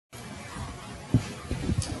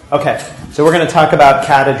Okay, so we're going to talk about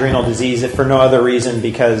cat adrenal disease, if for no other reason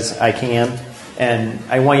because I can. And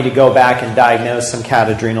I want you to go back and diagnose some cat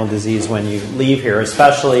adrenal disease when you leave here,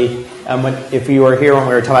 especially if you were here when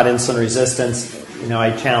we were talking about insulin resistance. You know,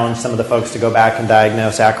 I challenged some of the folks to go back and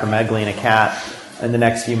diagnose acromegaly in a cat in the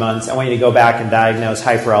next few months. I want you to go back and diagnose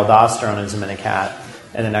hyperaldosteronism in a cat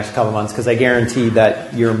in the next couple of months, because I guarantee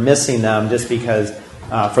that you're missing them just because,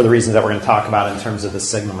 for the reasons that we're going to talk about in terms of the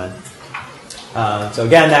signalement. So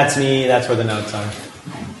again, that's me. That's where the notes are.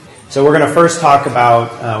 So we're going to first talk about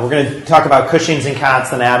Cushing's in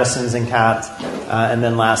cats, then Addison's in cats, and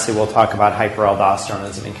then lastly we'll talk about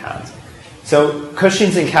hyperaldosteronism in cats. So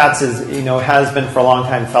Cushing's in cats has been for a long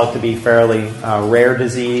time felt to be fairly rare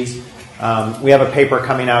disease. We have a paper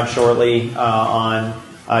coming out shortly on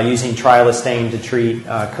using trilostane to treat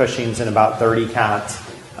Cushing's in about 30 cats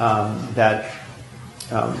that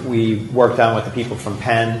we worked on with the people from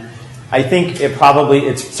Penn. I think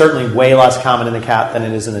it's certainly way less common in the cat than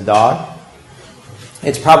it is in the dog.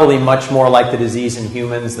 It's probably much more like the disease in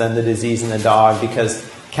humans than the disease in the dog, because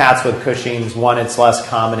cats with Cushing's, one, it's less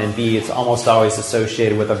common, and B, it's almost always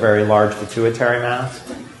associated with a very large pituitary mass.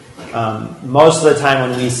 Most of the time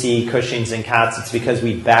when we see Cushing's in cats, it's because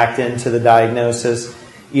we backed into the diagnosis,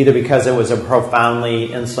 either because it was a profoundly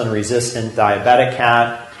insulin-resistant diabetic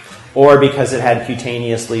cat, or because it had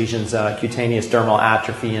cutaneous lesions, cutaneous dermal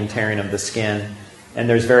atrophy and tearing of the skin. And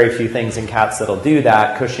there's very few things in cats that'll do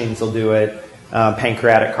that. Cushing's will do it.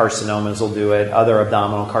 Pancreatic carcinomas will do it. Other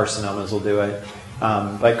abdominal carcinomas will do it.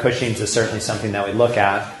 But Cushing's is certainly something that we look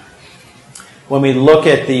at. When we look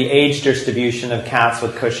at the age distribution of cats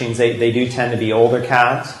with Cushing's, they do tend to be older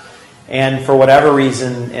cats. And for whatever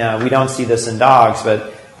reason, we don't see this in dogs,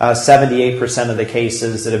 but 78% of the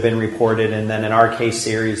cases that have been reported, and then in our case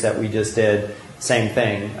series that we just did, same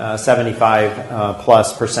thing,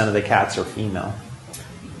 75+% of the cats are female.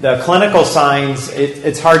 The clinical signs,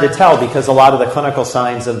 it's hard to tell because a lot of the clinical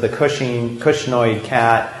signs of the Cushingoid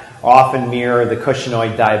cat often mirror the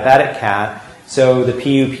Cushingoid diabetic cat. So the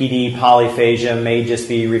PUPD polyphagia may just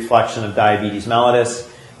be a reflection of diabetes mellitus.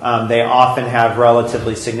 They often have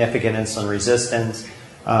relatively significant insulin resistance.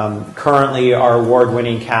 Currently, our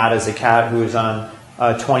award-winning cat is a cat who is on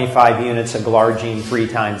 25 units of glargine 3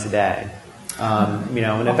 times a day.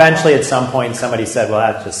 And eventually at some point somebody said, well,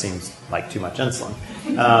 that just seems like too much insulin.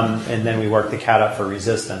 And then we worked the cat up for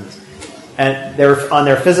resistance. And on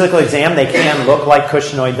their physical exam, they can look like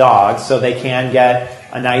Cushingoid dogs, so they can get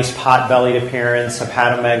a nice pot-bellied appearance,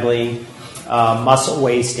 hepatomegaly, muscle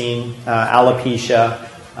wasting, alopecia.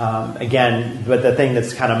 Again, but the thing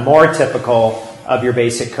that's kind of more typical of your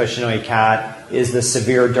basic Cushingoid cat is the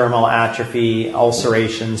severe dermal atrophy,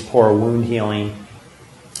 ulcerations, poor wound healing.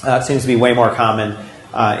 It seems to be way more common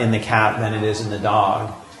in the cat than it is in the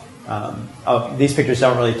dog. These pictures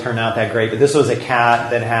don't really turn out that great, but this was a cat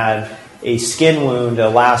that had a skin wound, a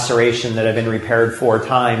laceration that had been repaired 4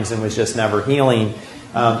 times and was just never healing.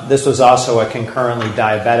 This was also a concurrently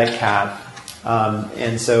diabetic cat.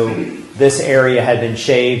 And so this area had been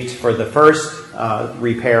shaved for the first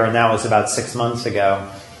repair, and that was about 6 months ago.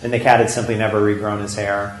 And the cat had simply never regrown his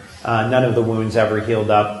hair. None of the wounds ever healed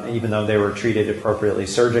up, even though they were treated appropriately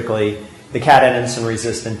surgically. The cat had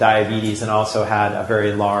insulin-resistant diabetes and also had a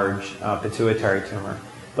very large pituitary tumor.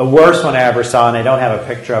 The worst one I ever saw, and I don't have a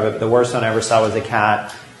picture of it, but the worst one I ever saw was a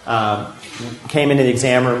cat came into the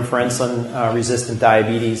exam room for insulin-resistant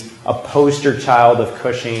diabetes, a poster child of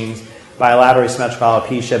Cushing's, bilaterally symmetrical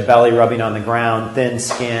alopecia, belly rubbing on the ground, thin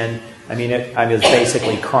skin. I mean, I was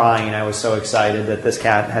basically crying. I was so excited that this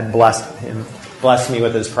cat had blessed me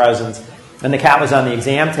with his presence. And the cat was on the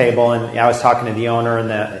exam table, and I was talking to the owner, and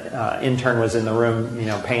the intern was in the room,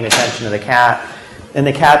 paying attention to the cat. And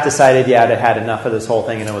the cat decided, it had had enough of this whole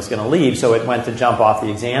thing and it was going to leave, so it went to jump off the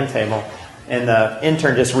exam table. And the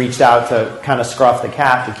intern just reached out to kind of scruff the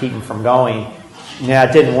cat to keep him from going. Yeah,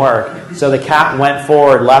 it didn't work. So the cat went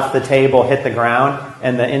forward, left the table, hit the ground,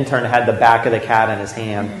 and the intern had the back of the cat in his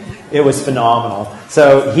hand. It was phenomenal.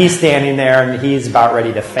 So he's standing there, and he's about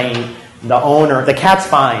ready to faint. The owner, the cat's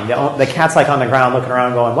fine. The cat's like on the ground looking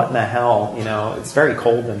around going, what in the hell? It's very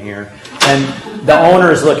cold in here. And the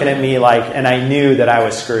owner's looking at me and I knew that I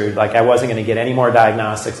was screwed. Like I wasn't going to get any more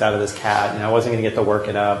diagnostics out of this cat. I wasn't going to get to work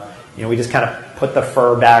it up. We just kind of put the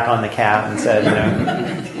fur back on the cat and said,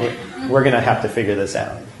 we're going to have to figure this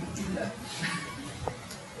out.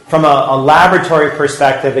 From a laboratory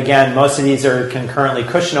perspective, again, most of these are concurrently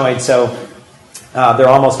Cushingoid, so they're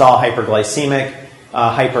almost all hyperglycemic,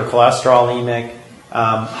 hypercholesterolemic,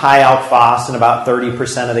 high alk phos in about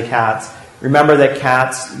 30% of the cats. Remember that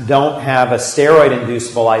cats don't have a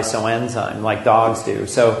steroid-inducible isoenzyme like dogs do.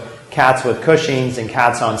 So cats with Cushing's and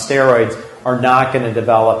cats on steroids are not going to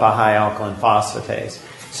develop a high alkaline phosphatase.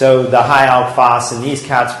 So the high alk phos in these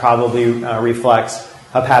cats probably reflects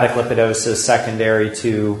hepatic lipidosis secondary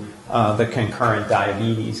to the concurrent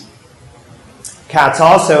diabetes. Cats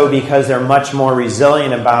also, because they're much more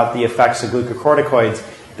resilient about the effects of glucocorticoids,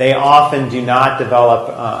 they often do not develop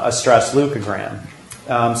a stress leukogram.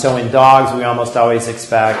 So in dogs, we almost always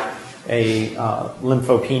expect a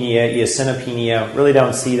lymphopenia, eosinopenia. Really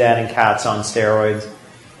don't see that in cats on steroids.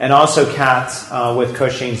 And also cats with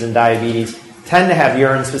Cushing's and diabetes tend to have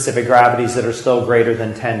urine-specific gravities that are still greater than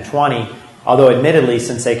 1020, although admittedly,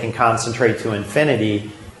 since they can concentrate to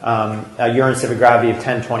infinity, a urine-specific gravity of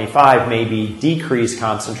 1025 may be decreased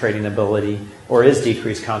concentrating ability, or is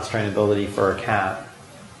decreased concentrating ability for a cat.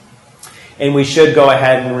 And we should go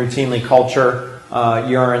ahead and routinely culture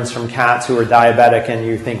urines from cats who are diabetic and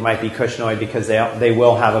you think might be Cushingoid, because they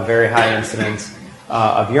will have a very high incidence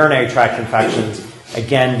of urinary tract infections,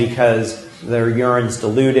 again because their urine's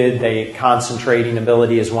diluted, concentrating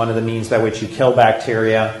ability is one of the means by which you kill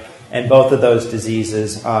bacteria, and both of those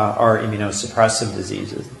diseases are immunosuppressive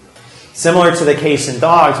diseases. Similar to the case in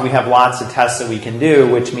dogs, we have lots of tests that we can do,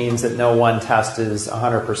 which means that no one test is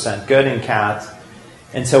 100% good in cats.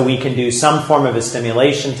 And so we can do some form of a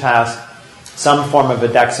stimulation test, some form of a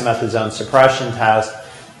dexamethasone suppression test.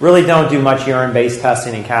 Really don't do much urine-based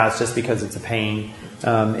testing in cats just because it's a pain.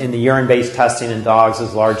 And the urine-based testing in dogs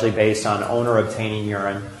is largely based on owner obtaining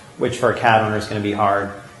urine, which for a cat owner is going to be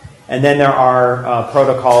hard. And then there are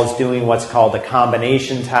protocols doing what's called a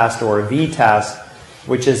combination test or a V-test,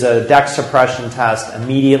 which is a dex suppression test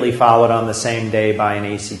immediately followed on the same day by an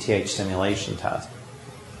ACTH stimulation test.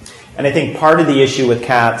 And I think part of the issue with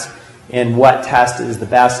cats and what test is the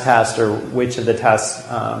best test or which of the tests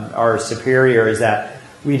are superior is that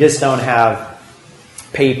we just don't have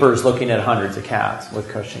papers looking at hundreds of cats with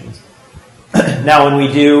Cushing's. Now, when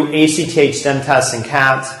we do ACTH stim tests in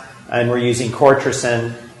cats and we're using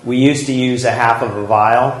cortricin, we used to use a half of a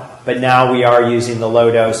vial, but now we are using the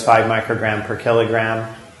low dose 5 microgram per kilogram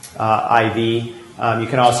IV. You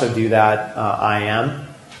can also do that IM.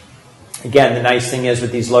 Again, the nice thing is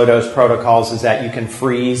with these low dose protocols is that you can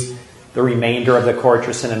freeze the remainder of the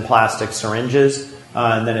cortricin in plastic syringes,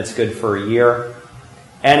 and then it's good for a year.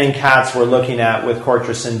 And in cats, we're looking at, with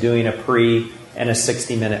cortricin, doing a pre and a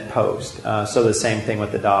 60-minute post. So the same thing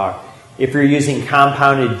with the dog. If you're using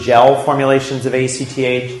compounded gel formulations of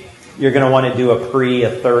ACTH, you're going to want to do a pre,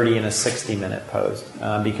 a 30, and a 60-minute post.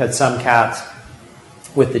 Because some cats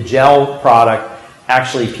with the gel product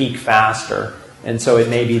actually peak faster. And so it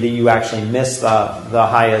may be that you actually miss the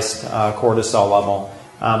highest cortisol level.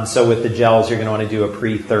 So with the gels, you're going to want to do a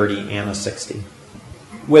pre-30 and a 60.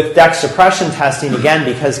 With dex suppression testing, again,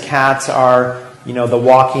 because cats are, the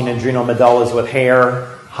walking adrenal medullas with hair,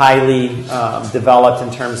 highly developed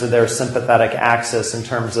in terms of their sympathetic axis, in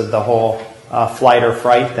terms of the whole flight or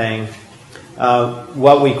fright thing.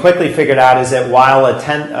 What we quickly figured out is that while a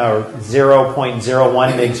 0.01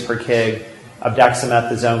 mg per kg of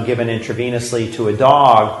dexamethasone given intravenously to a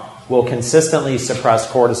dog will consistently suppress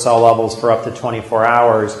cortisol levels for up to 24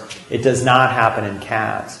 hours, it does not happen in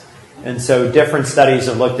cats. And so different studies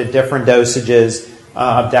have looked at different dosages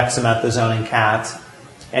of dexamethasone in cats.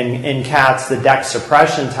 And in cats, the dex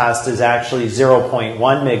suppression test is actually 0.1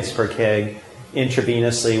 mg per kg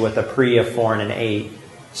intravenously with a pre of 4 and an 8.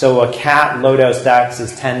 So a cat low-dose dex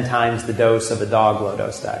is 10 times the dose of a dog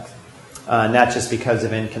low-dose dex. And that's just because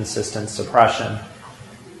of inconsistent suppression.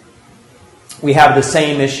 We have the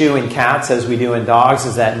same issue in cats as we do in dogs,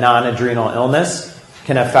 is that non-adrenal illness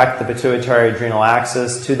can affect the pituitary adrenal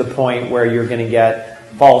axis to the point where you're going to get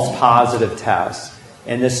false positive tests.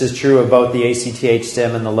 And this is true of both the ACTH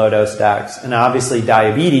stim and the low-dose dex. And obviously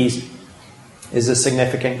diabetes is a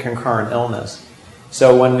significant concurrent illness.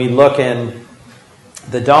 So when we look in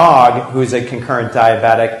the dog who's a concurrent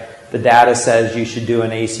diabetic, the data says you should do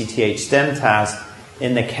an ACTH stim test.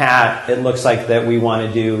 In the cat, it looks like that we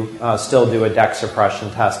want to still do a dex suppression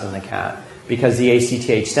test in the cat, because the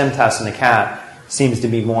ACTH stim test in the cat seems to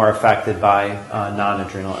be more affected by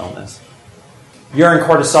non-adrenal illness. Urine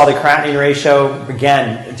cortisol to creatinine ratio,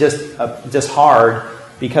 again, just hard,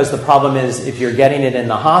 because the problem is if you're getting it in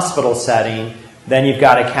the hospital setting, then you've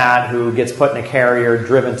got a cat who gets put in a carrier,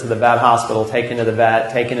 driven to the vet hospital, taken to the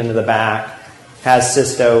vet, taken into the back, has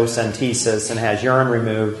cystocentesis and has urine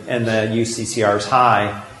removed, and the UCCR is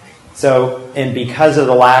high. So, and because of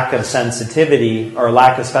the lack of sensitivity or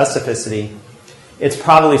lack of specificity, it's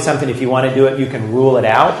probably something, if you want to do it, you can rule it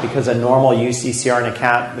out, because a normal UCCR in a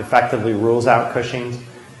cat effectively rules out Cushing's.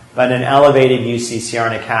 But an elevated UCCR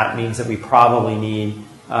in a cat means that we probably need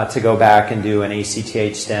to go back and do an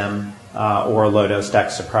ACTH stim or a low-dose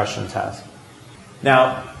DEX suppression test.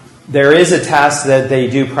 Now, there is a test that they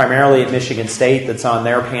do primarily at Michigan State that's on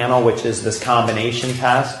their panel, which is this combination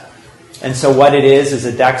test. And so what it is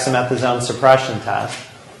a dexamethasone suppression test,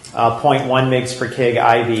 0.1 mg per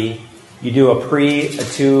kg IV. You do a pre, a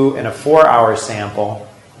 2, and a 4-hour sample,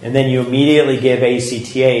 and then you immediately give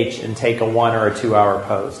ACTH and take a 1 or a 2-hour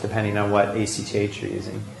post, depending on what ACTH you're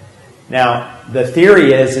using. Now, the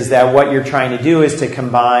theory is that what you're trying to do is to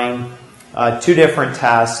combine 2 different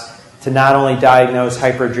tests to not only diagnose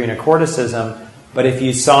hyperadrenocorticism, but if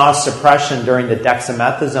you saw suppression during the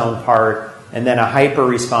dexamethasone part and then a hyper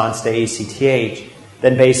response to ACTH,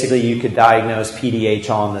 then basically you could diagnose PDH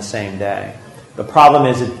all in the same day. The problem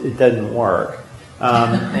is it doesn't work.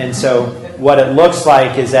 And so what it looks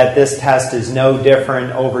like is that this test is no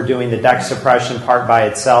different over doing the DEX suppression part by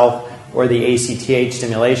itself or the ACTH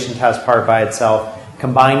stimulation test part by itself.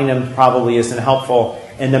 Combining them probably isn't helpful.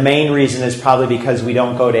 And the main reason is probably because we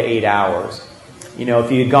don't go to 8 hours. You know,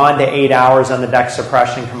 if you had gone to 8 hours on the DEX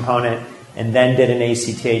suppression component and then did an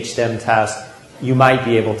ACTH stim test, you might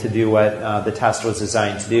be able to do what the test was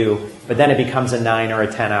designed to do, but then it becomes a 9 or a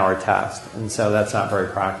 10-hour test, and so that's not very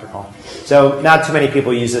practical. So not too many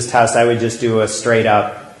people use this test. I would just do a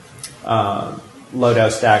straight-up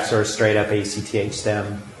low-dose DEX or a straight-up ACTH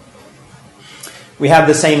stim. We have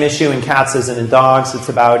the same issue in cats as in dogs. It's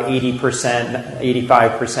about 80%,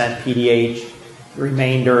 85% PDH, the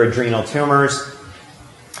remainder adrenal tumors.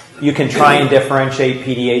 You can try and differentiate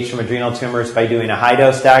PDH from adrenal tumors by doing a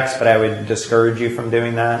high-dose DEX, but I would discourage you from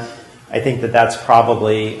doing that. I think that that's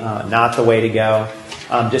probably not the way to go,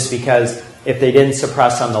 just because if they didn't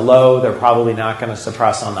suppress on the low, they're probably not going to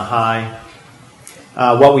suppress on the high.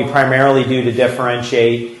 What we primarily do to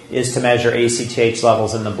differentiate is to measure ACTH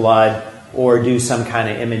levels in the blood or do some kind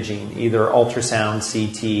of imaging, either ultrasound,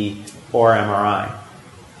 CT, or MRI.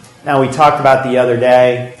 Now, we talked about the other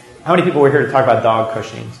day. How many people were here to talk about dog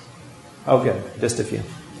Cushing's? Oh, good. Just a few.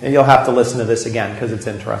 And you'll have to listen to this again because it's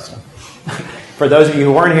interesting. For those of you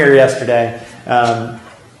who weren't here yesterday,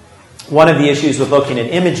 one of the issues with looking at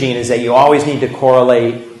imaging is that you always need to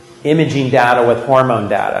correlate imaging data with hormone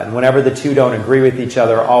data. And whenever the two don't agree with each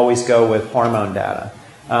other, always go with hormone data.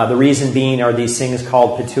 The reason being are these things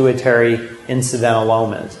called pituitary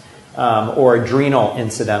incidentalomas or adrenal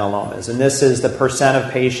incidentalomas. And this is the percent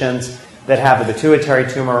of patients that have a pituitary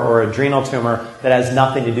tumor or adrenal tumor that has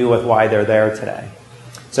nothing to do with why they're there today.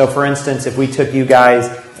 So for instance, if we took you guys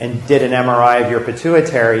and did an MRI of your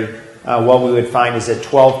pituitary, what we would find is that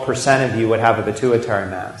 12% of you would have a pituitary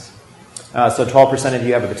mass. So 12% of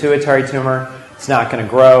you have a pituitary tumor. It's not going to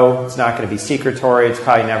grow. It's not going to be secretory. It's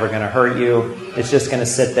probably never going to hurt you. It's just going to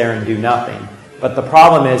sit there and do nothing. But the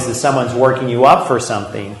problem is that someone's working you up for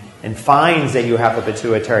something and finds that you have a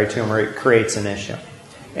pituitary tumor, it creates an issue.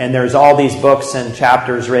 And there's all these books and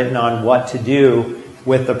chapters written on what to do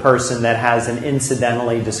with the person that has an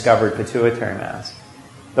incidentally discovered pituitary mass.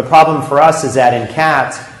 The problem for us is that in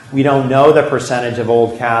cats, we don't know the percentage of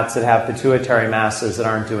old cats that have pituitary masses that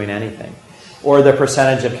aren't doing anything, or the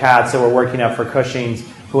percentage of cats that we're working up for Cushing's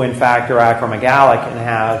who in fact are acromegalic and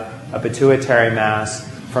have a pituitary mass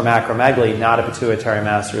from acromegaly, not a pituitary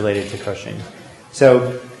mass related to Cushing's.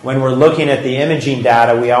 So when we're looking at the imaging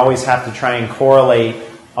data, we always have to try and correlate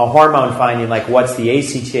a hormone finding, like what's the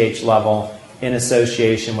ACTH level, in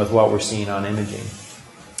association with what we're seeing on imaging.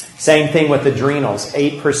 Same thing with adrenals.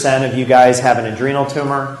 8% of you guys have an adrenal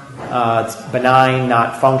tumor. It's benign,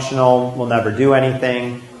 not functional, will never do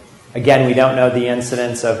anything. Again, we don't know the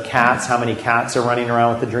incidence of cats, how many cats are running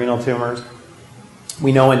around with adrenal tumors.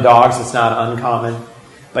 We know in dogs it's not uncommon.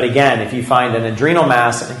 But again, if you find an adrenal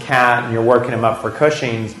mass in a cat and you're working them up for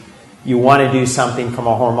Cushing's, you want to do something from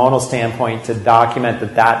a hormonal standpoint to document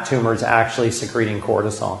that that tumor is actually secreting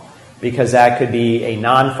cortisol, because that could be a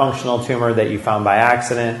non-functional tumor that you found by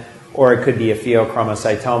accident, or it could be a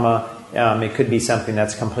pheochromocytoma. It could be something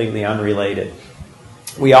that's completely unrelated.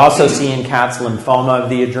 We also see in cats lymphoma of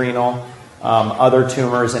the adrenal, other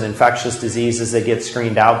tumors and infectious diseases that get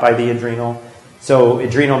screened out by the adrenal. So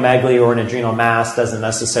adrenomegaly or an adrenal mass doesn't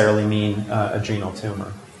necessarily mean adrenal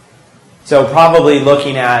tumor. So probably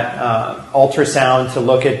looking at ultrasound to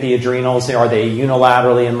look at the adrenals. Are they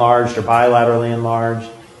unilaterally enlarged or bilaterally enlarged?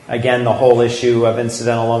 Again, the whole issue of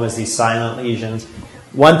incidentalomas, these silent lesions.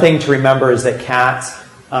 One thing to remember is that cats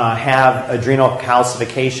have adrenal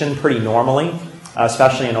calcification pretty normally,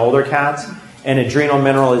 especially in older cats. And adrenal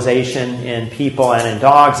mineralization in people and in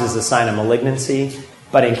dogs is a sign of malignancy,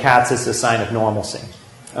 but in cats it's a sign of normalcy.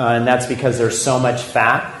 And that's because there's so much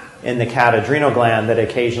fat in the cat adrenal gland that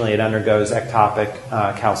occasionally it undergoes ectopic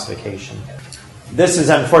calcification. This is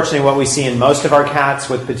unfortunately what we see in most of our cats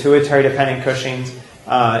with pituitary-dependent Cushing's,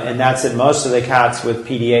 and that's that most of the cats with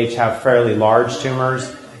PDH have fairly large tumors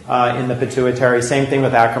in the pituitary. Same thing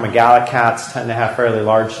with acromegalic cats, tend to have fairly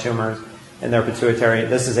large tumors in their pituitary.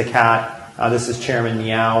 This is a cat. This is Chairman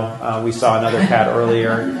Meow. We saw another cat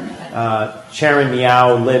earlier. Chairman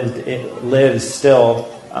Meow lives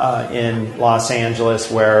still in Los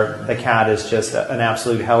Angeles, where the cat is just an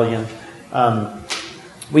absolute hellion.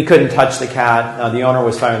 We couldn't touch the cat. The owner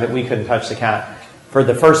was fine with it. We couldn't touch the cat. For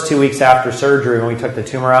the first 2 weeks after surgery, when we took the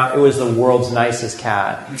tumor out, it was the world's nicest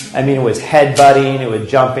cat. I mean, it was head-butting. It was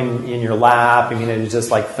jumping in your lap. I mean, it was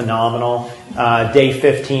just like phenomenal. Day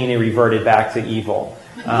 15, it reverted back to evil.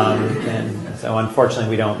 And so unfortunately,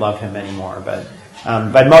 we don't love him anymore.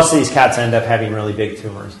 But most of these cats end up having really big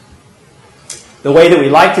tumors. The way that we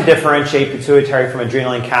like to differentiate pituitary from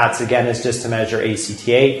adrenal in cats, again, is just to measure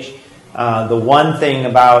ACTH. The one thing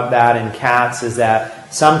about that in cats is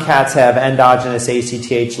that some cats have endogenous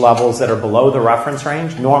ACTH levels that are below the reference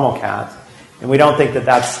range, normal cats. And we don't think that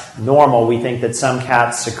that's normal. We think that some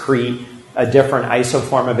cats secrete a different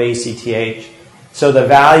isoform of ACTH. So the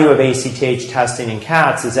value of ACTH testing in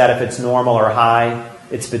cats is that if it's normal or high,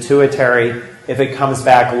 it's pituitary. If it comes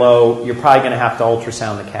back low, you're probably going to have to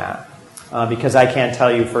ultrasound the cat. Because I can't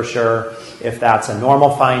tell you for sure if that's a normal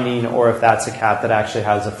finding or if that's a cat that actually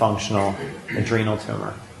has a functional adrenal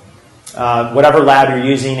tumor. Whatever lab you're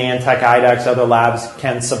using, Antec, IDEX, other labs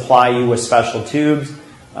can supply you with special tubes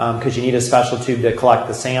because you need a special tube to collect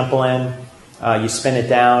the sample in. You spin it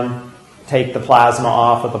down, take the plasma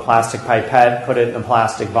off with a plastic pipette, put it in a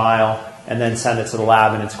plastic vial, and then send it to the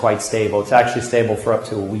lab, and it's quite stable. It's actually stable for up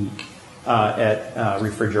to a week at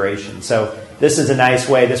refrigeration. So this is a nice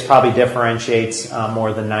way. This probably differentiates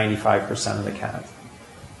more than 95% of the cats.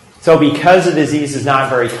 So because the disease is not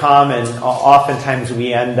very common, oftentimes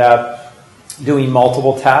we end up doing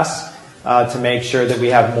multiple tests to make sure that we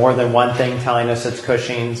have more than one thing telling us it's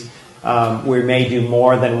Cushing's. We may do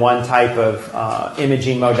more than one type of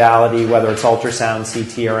imaging modality, whether it's ultrasound,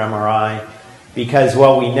 CT, or MRI, because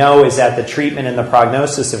what we know is that the treatment and the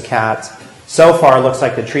prognosis of cats so far looks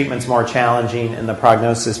like the treatment's more challenging and the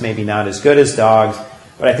prognosis maybe not as good as dogs,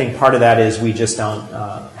 but I think part of that is we just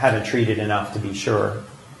haven't treated enough to be sure.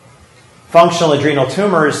 Functional adrenal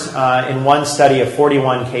tumors, in one study of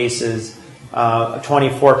 41 cases,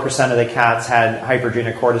 24% of the cats had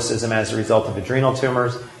hyperadrenocorticism as a result of adrenal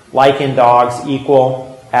tumors. Like in dogs,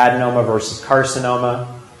 equal adenoma versus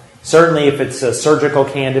carcinoma. Certainly if it's a surgical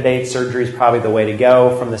candidate, surgery is probably the way to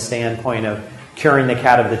go from the standpoint of curing the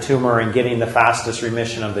cat of the tumor and getting the fastest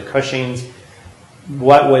remission of the Cushing's.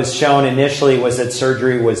 What was shown initially was that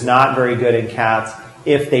surgery was not very good in cats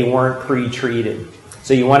if they weren't pre-treated.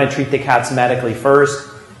 So you want to treat the cats medically first,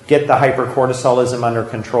 get the hypercortisolism under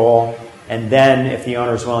control, and then if the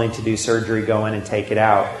owner is willing to do surgery, go in and take it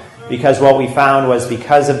out. Because what we found was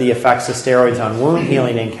because of the effects of steroids on wound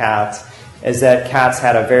healing in cats is that cats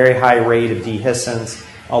had a very high rate of dehiscence,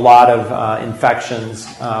 a lot of infections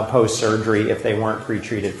post-surgery if they weren't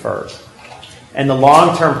pre-treated first. And the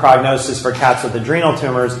long-term prognosis for cats with adrenal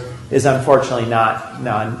tumors is unfortunately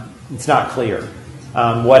it's not clear.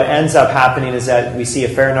 What ends up happening is that we see a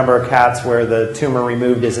fair number of cats where the tumor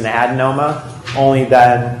removed is an adenoma. Only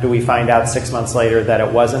then do we find out 6 months later that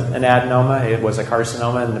it wasn't an adenoma, it was a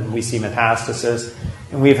carcinoma, and we see metastasis.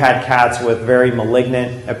 And we've had cats with very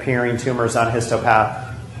malignant appearing tumors on histopath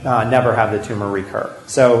never have the tumor recur.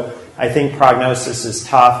 So I think prognosis is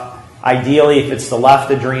tough. Ideally, if it's the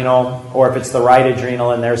left adrenal or if it's the right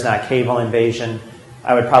adrenal and there's not caval invasion,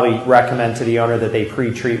 I would probably recommend to the owner that they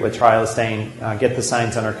pre-treat with trilostane, get the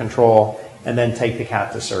signs under control, and then take the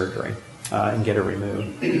cat to surgery and get it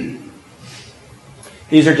removed.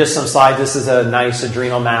 These are just some slides. This is a nice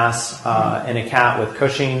adrenal mass in a cat with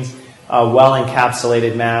Cushing's, a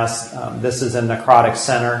well-encapsulated mass. This is a necrotic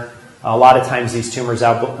center. A lot of times these tumors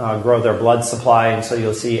outgrow their blood supply, and so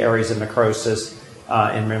you'll see areas of necrosis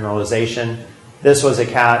and mineralization. This was a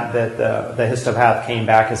cat that the histopath came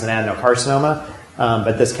back as an adenocarcinoma,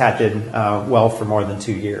 but this cat did well for more than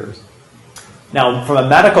 2 years. Now, from a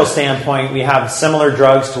medical standpoint, we have similar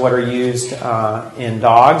drugs to what are used in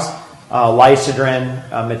dogs. Lysidrin,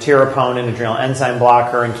 metiraponine, an adrenal enzyme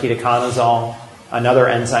blocker, and ketoconazole, another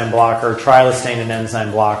enzyme blocker, trilostane, an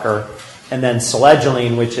enzyme blocker, and then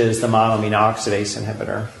selegiline, which is the monoamine oxidase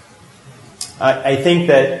inhibitor. I think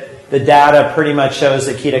that the data pretty much shows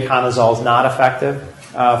that ketoconazole is not effective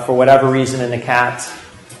for whatever reason in the cats.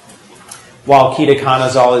 While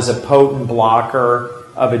ketoconazole is a potent blocker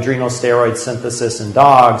of adrenal steroid synthesis in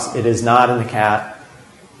dogs, it is not in the cat.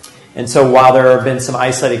 And so while there have been some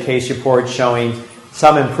isolated case reports showing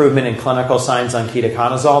some improvement in clinical signs on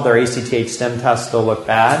ketoconazole. Their ACTH stim tests still look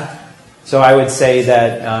bad. So I would say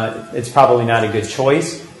that it's probably not a good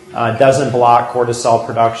choice. Doesn't block cortisol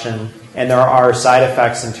production, and there are side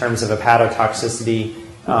effects in terms of hepatotoxicity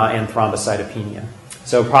and thrombocytopenia.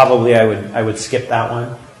 So probably I would skip that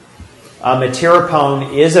one.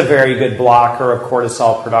 Metirapone is a very good blocker of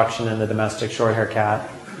cortisol production in the domestic shorthair cat.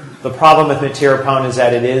 The problem with metirapone is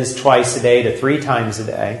that it is twice a day to 3 times a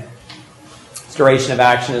day. Its duration of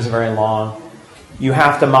action is very long. You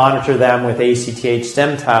have to monitor them with ACTH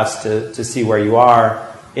stim tests to see where you are.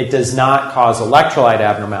 It does not cause electrolyte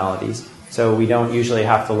abnormalities, so we don't usually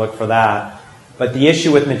have to look for that. But the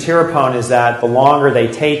issue with metirapone is that the longer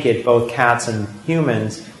they take it, both cats and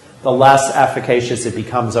humans, the less efficacious it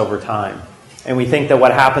becomes over time. And we think that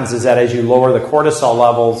what happens is that as you lower the cortisol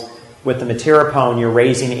levels with the metirapone, you're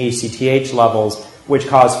raising ACTH levels, which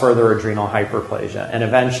cause further adrenal hyperplasia. And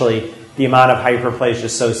eventually, the amount of hyperplasia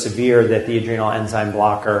is so severe that the adrenal enzyme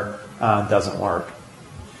blocker doesn't work.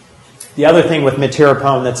 The other thing with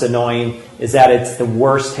metirapone that's annoying is that it's the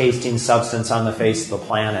worst tasting substance on the face of the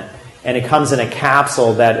planet. And it comes in a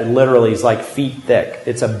capsule that literally is like feet thick.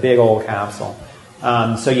 It's a big old capsule.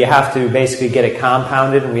 So you have to basically get it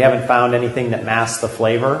compounded, and we haven't found anything that masks the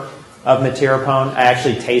flavor of metirapone. I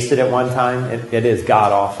actually tasted it one time. It is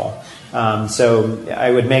god-awful. So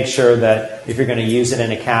I would make sure that if you're going to use it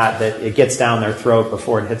in a cat, that it gets down their throat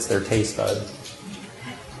before it hits their taste buds.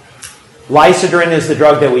 Lysodrin is the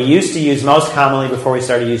drug that we used to use most commonly before we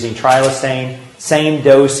started using trilostane. Same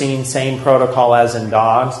dosing, same protocol as in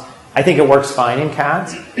dogs. I think it works fine in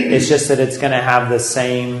cats. It's just that it's going to have the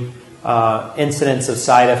same incidence of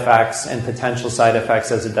side effects and potential side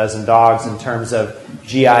effects as it does in dogs in terms of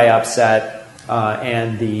GI upset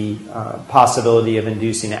and the possibility of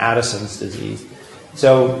inducing Addison's disease.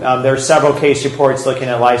 So there are several case reports looking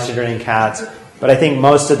at lysodrin in cats, but I think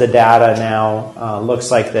most of the data now looks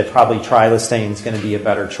like that probably trilostane is going to be a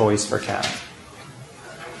better choice for cats.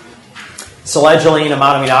 Selegiline, a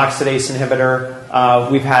monoamine oxidase inhibitor,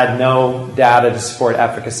 we've had no data to support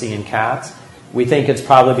efficacy in cats. We think it's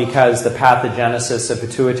probably because the pathogenesis of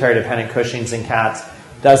pituitary-dependent Cushing's in cats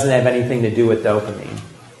doesn't have anything to do with dopamine.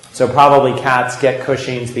 So probably cats get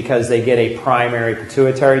Cushing's because they get a primary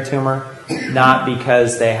pituitary tumor, not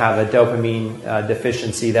because they have a dopamine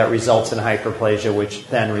deficiency that results in hyperplasia, which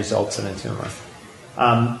then results in a tumor.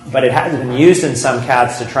 But it has been used in some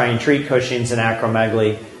cats to try and treat Cushing's and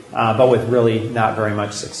acromegaly, but with really not very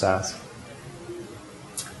much success.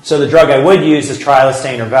 So the drug I would use is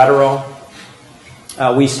trilostane or Veterol.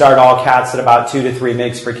 We start all cats at about 2 to 3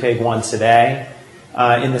 mg per kg once a day.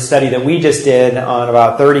 In the study that we just did on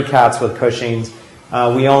about 30 cats with Cushing's,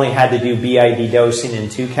 we only had to do BID dosing in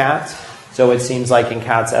 2 cats. So it seems like in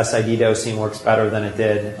cats, SID dosing works better than it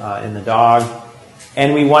did in the dog.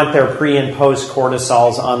 And we want their pre- and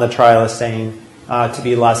post-cortisols on the trilostane to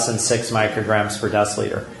be less than 6 micrograms per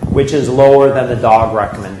deciliter, which is lower than the dog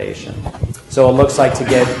recommendation. So it looks like to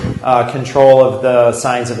get control of the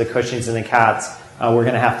signs of the Cushing's in the cats, we're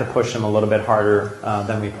going to have to push them a little bit harder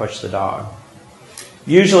than we push the dog.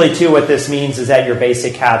 Usually, too, what this means is that your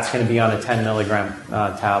basic cat's going to be on a 10 milligram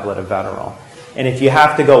tablet of Veterol. And if you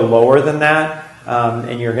have to go lower than that,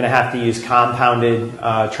 and you're going to have to use compounded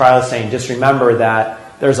trilostane, just remember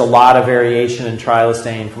that there's a lot of variation in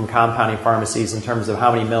trilostane from compounding pharmacies in terms of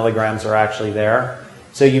how many milligrams are actually there.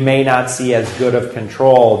 So you may not see as good of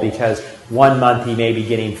control because 1 month you may be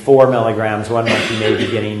getting 4 milligrams, 1 month you may be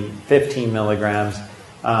getting 15 milligrams.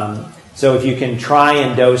 So if you can try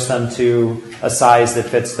and dose them to a size that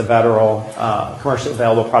fits the Veterol commercially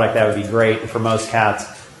available product, that would be great. And for most cats,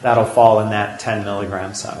 that'll fall in that 10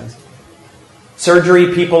 milligram size.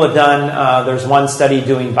 Surgery, people have done, there's one study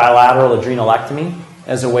doing bilateral adrenalectomy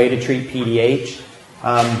as a way to treat PDH.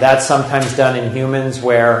 That's sometimes done in humans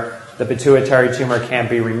where the pituitary tumor can't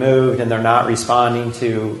be removed and they're not responding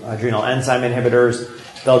to adrenal enzyme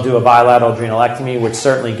inhibitors. They'll do a bilateral adrenalectomy, which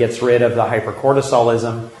certainly gets rid of the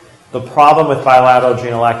hypercortisolism. The problem with bilateral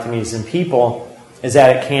adrenalectomies in people is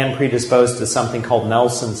that it can predispose to something called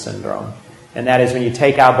Nelson syndrome. And that is when you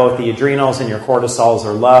take out both the adrenals and your cortisols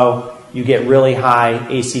are low, you get really high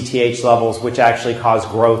ACTH levels, which actually cause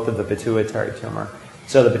growth of the pituitary tumor.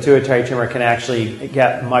 So the pituitary tumor can actually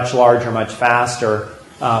get much larger, much faster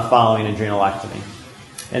following adrenalectomy.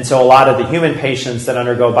 And so a lot of the human patients that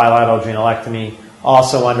undergo bilateral adrenalectomy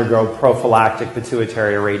also undergo prophylactic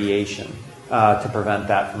pituitary irradiation to prevent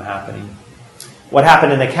that from happening. What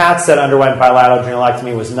happened in the cats that underwent bilateral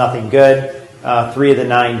adrenalectomy was nothing good. 3 of the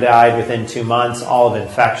 9 died within 2 months, all of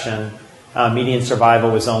infection. Median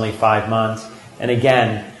survival was only 5 months. And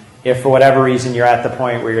again, If for whatever reason you're at the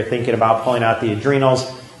point where you're thinking about pulling out the adrenals,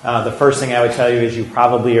 the first thing I would tell you is you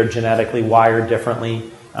probably are genetically wired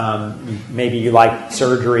differently. Maybe you like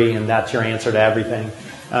surgery and that's your answer to everything.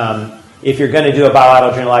 If you're going to do a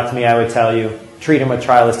bioadrenalectomy, I would tell you treat them with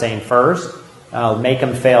trilostane first. Make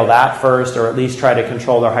them fail that first, or at least try to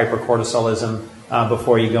control their hypercortisolism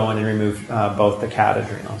before you go in and remove both the cat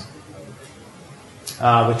adrenals.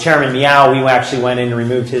 With Chairman Meow, we actually went in and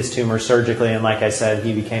removed his tumor surgically, and like I said,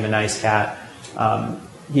 he became a nice cat.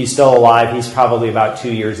 He's still alive. He's probably about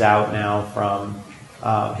 2 years out now from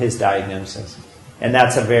his diagnosis. And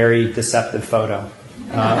that's a very deceptive photo,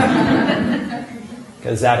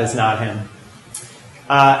 because that is not him.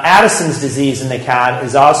 Addison's disease in the cat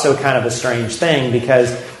is also kind of a strange thing,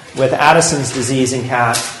 because with Addison's disease in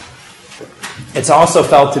cats, it's also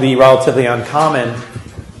felt to be relatively uncommon.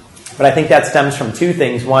 But I think that stems from two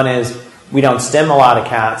things. One is we don't stim a lot of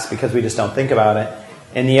cats because we just don't think about it.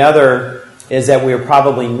 And the other is that we're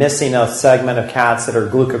probably missing a segment of cats that are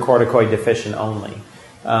glucocorticoid deficient only.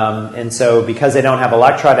 And so because they don't have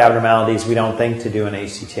electrolyte abnormalities, we don't think to do an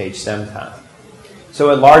ACTH stim test. So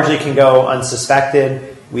it largely can go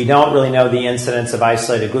unsuspected. We don't really know the incidence of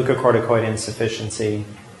isolated glucocorticoid insufficiency.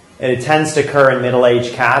 It tends to occur in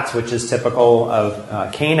middle-aged cats, which is typical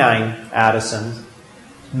of canine Addison's.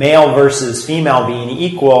 Male versus female being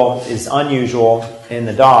equal is unusual in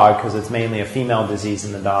the dog because it's mainly a female disease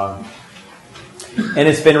in the dog. And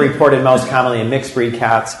it's been reported most commonly in mixed breed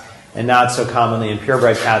cats and not so commonly in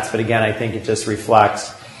purebred cats. But again, I think it just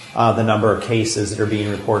reflects the number of cases that are being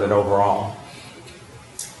reported overall.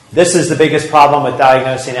 This is the biggest problem with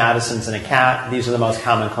diagnosing Addison's in a cat. These are the most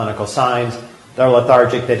common clinical signs. They're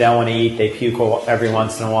lethargic, they don't want to eat, they puke every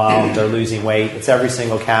once in a while, they're losing weight. It's every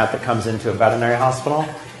single cat that comes into a veterinary hospital.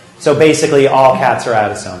 So basically all cats are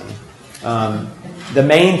Addisonian. The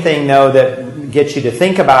main thing, though, that gets you to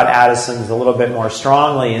think about Addison's a little bit more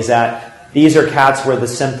strongly is that these are cats where the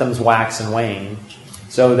symptoms wax and wane.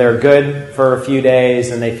 So they're good for a few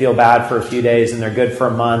days, and they feel bad for a few days, and they're good for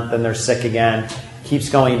a month, and they're sick again. Keeps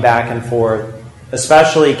going back and forth,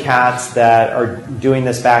 especially cats that are doing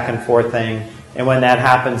this back and forth thing. And when that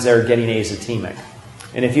happens, they're getting azotemic.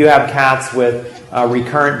 And if you have cats with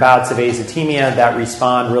recurrent bouts of azotemia that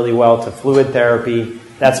respond really well to fluid therapy,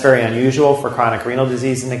 that's very unusual for chronic renal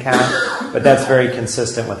disease in the cat, but that's very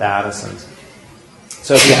consistent with Addison's.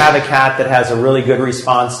 So if you have a cat that has a really good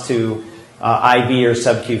response to IV or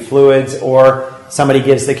sub-Q fluids, or somebody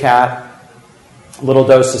gives the cat a little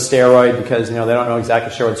dose of steroid because they don't know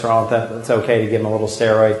exactly sure what's wrong with it, it's okay to give them a little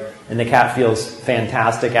steroid, and the cat feels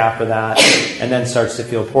fantastic after that and then starts to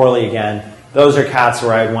feel poorly again, those are cats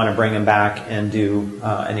where I'd want to bring them back and do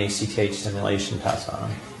an ACTH stimulation test on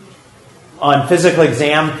them. On physical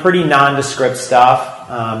exam, pretty nondescript stuff.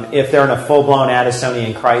 If they're in a full-blown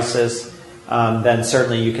Addisonian crisis, then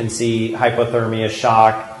certainly you can see hypothermia,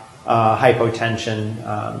 shock,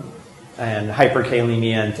 hypotension, and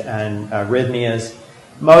hyperkalemia and arrhythmias.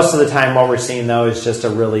 Most of the time what we're seeing, though, is just a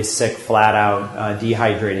really sick, flat-out,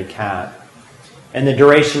 dehydrated cat. And the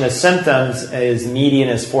duration of symptoms is median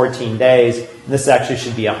is 14 days. This actually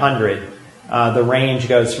should be 100. The range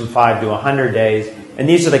goes from 5 to 100 days. And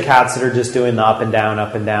these are the cats that are just doing the up and down,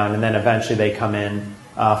 and then eventually they come in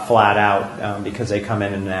flat out because they come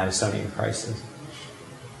in an Addisonian crisis.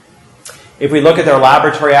 If we look at their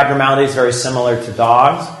laboratory abnormalities, very similar to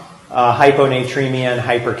dogs. Hyponatremia and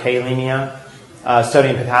hyperkalemia.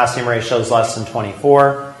 Sodium-potassium ratio is less than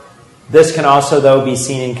 24. This can also, though, be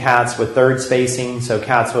seen in cats with third spacing, so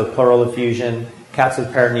cats with pleural effusion, cats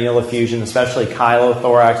with peritoneal effusion, especially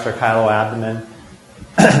chylothorax or chyloabdomen,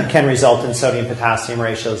 can result in sodium-potassium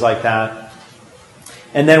ratios like that.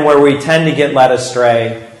 And then where we tend to get led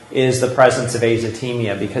astray is the presence of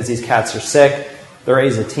azotemia, because these cats are sick, they're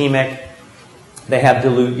azotemic, they have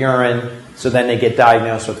dilute urine, so then they get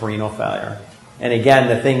diagnosed with renal failure. And again,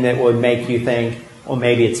 the thing that would make you think, well,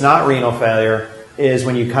 maybe it's not renal failure, is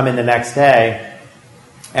when you come in the next day,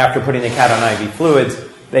 after putting the cat on IV fluids,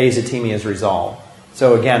 the azotemia is resolved.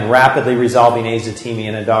 So again, rapidly resolving azotemia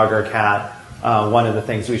in a dog or a cat, one of the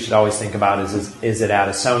things we should always think about is it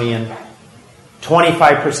Addisonian?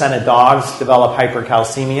 25% of dogs develop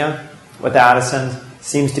hypercalcemia with Addison's.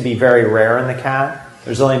 Seems to be very rare in the cat.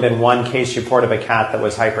 There's only been one case report of a cat that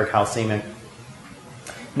was hypercalcemic.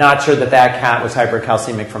 Not sure that cat was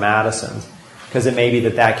hypercalcemic from Addison's, because it may be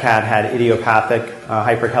that cat had idiopathic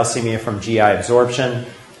hypercalcemia from GI absorption.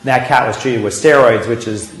 That cat was treated with steroids, which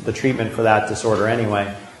is the treatment for that disorder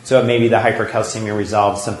anyway. So it may be the hypercalcemia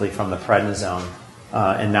resolved simply from the prednisone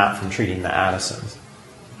and not from treating the Addison's.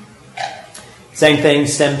 Same thing,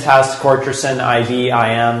 stim test, Cortrosyn, IV,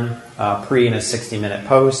 IM. pre and a 60-minute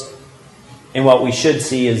post. And what we should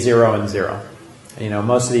see is 0 and 0.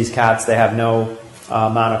 Most of these cats, they have no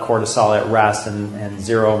amount of cortisol at rest and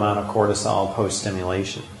 0 amount of cortisol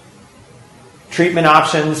post-stimulation. Treatment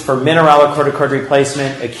options for mineralocorticoid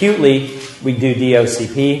replacement. Acutely, we do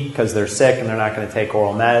DOCP because they're sick and they're not going to take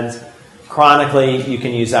oral meds. Chronically, you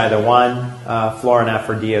can use either one, Florinef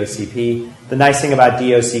or DOCP. The nice thing about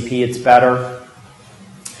DOCP, it's better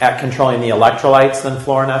at controlling the electrolytes than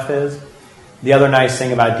Florinef is. The other nice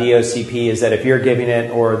thing about DOCP is that if you're giving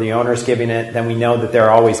it or the owner's giving it, then we know that they're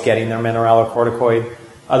always getting their mineralocorticoid.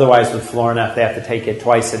 Otherwise, with Florinef, they have to take it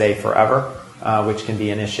twice a day forever, which can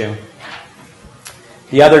be an issue.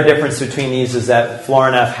 The other difference between these is that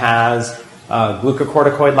Florinef has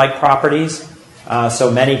glucocorticoid-like properties.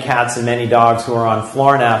 So many cats and many dogs who are on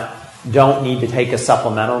Florinef don't need to take a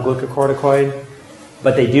supplemental glucocorticoid,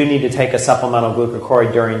 but they do need to take a supplemental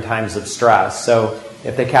glucocorticoid during times of stress. So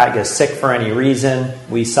if the cat gets sick for any reason,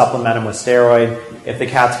 we supplement them with steroid. If the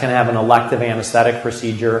cat's going to have an elective anesthetic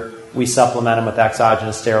procedure, we supplement them with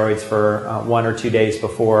exogenous steroids for 1 or 2 days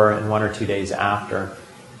before and 1 or 2 days after.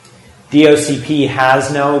 DOCP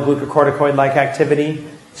has no glucocorticoid-like activity,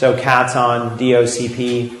 so cats on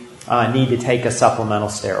DOCP need to take a supplemental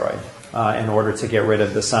steroid in order to get rid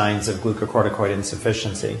of the signs of glucocorticoid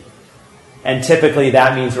insufficiency. And typically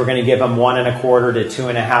that means we're going to give them 1 1/4 to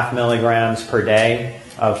 2.5 milligrams per day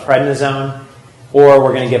of prednisone, or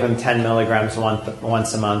we're going to give them 10 milligrams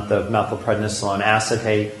once a month of methylprednisolone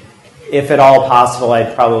acetate. If at all possible,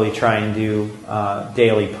 I'd probably try and do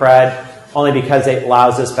daily pred, only because it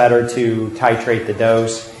allows us better to titrate the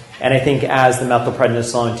dose. And I think as the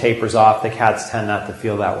methylprednisolone tapers off, the cats tend not to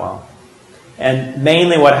feel that well. And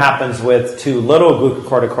mainly what happens with too little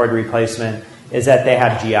glucocorticoid replacement is that they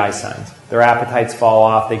have GI signs. Their appetites fall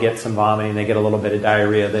off, they get some vomiting, they get a little bit of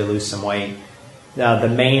diarrhea, they lose some weight. The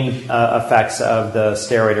main effects of the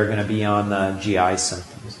steroid are going to be on the GI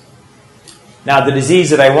symptoms. Now, the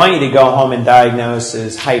disease that I want you to go home and diagnose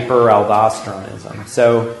is hyperaldosteronism.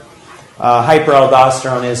 So,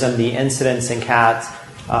 hyperaldosteronism, the incidence in cats,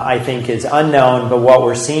 I think is unknown, but what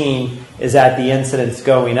we're seeing is that the incidence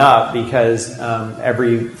going up because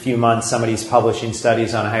every few months somebody's publishing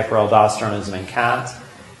studies on hyperaldosteronism in cats.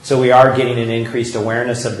 So we are getting an increased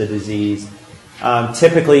awareness of the disease.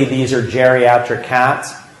 Typically, these are geriatric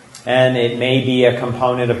cats, and it may be a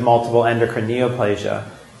component of multiple endocrine neoplasia.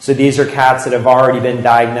 So these are cats that have already been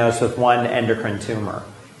diagnosed with one endocrine tumor.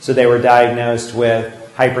 So they were diagnosed with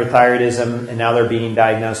hyperthyroidism, and now they're being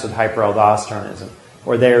diagnosed with hyperaldosteronism.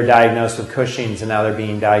 Or they are diagnosed with Cushing's, and now they're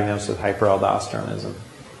being diagnosed with hyperaldosteronism.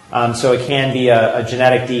 So it can be a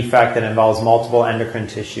genetic defect that involves multiple endocrine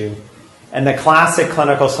tissue. And the classic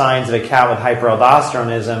clinical signs of a cat with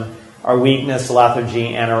hyperaldosteronism are weakness,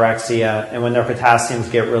 lethargy, anorexia, and when their potassiums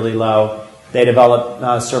get really low, they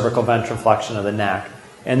develop cervical ventriflexion of the neck.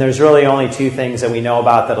 And there's really only 2 things that we know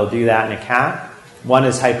about that'll do that in a cat. One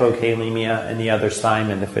is hypokalemia, and the other is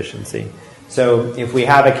thiamine deficiency. So if we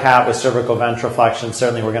have a cat with cervical ventriflexion,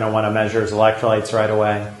 certainly we're going to want to measure his electrolytes right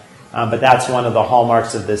away. But that's one of the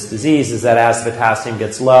hallmarks of this disease, is that as the potassium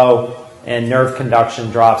gets low and nerve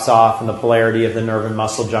conduction drops off and the polarity of the nerve and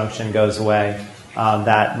muscle junction goes away,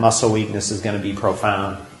 that muscle weakness is going to be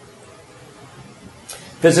profound.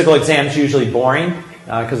 Physical exam is usually boring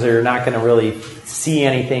because you're not going to really see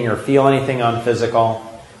anything or feel anything on physical.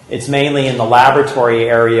 It's mainly in the laboratory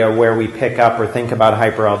area where we pick up or think about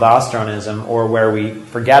hyperaldosteronism, or where we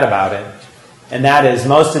forget about it. And that is,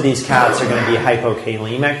 most of these cats are going to be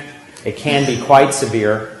hypokalemic. It can be quite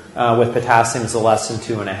severe with potassiums of less than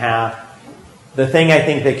 2.5. The thing I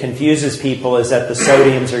think that confuses people is that the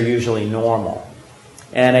sodiums are usually normal.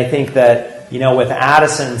 And I think that, with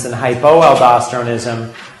Addison's and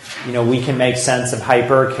hypoaldosteronism, we can make sense of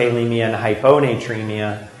hyperkalemia and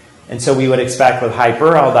hyponatremia. And so we would expect with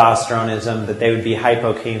hyperaldosteronism that they would be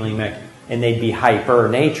hypokalemic and they'd be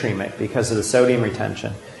hypernatremic because of the sodium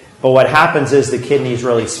retention. But what happens is the kidney's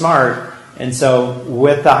really smart, and so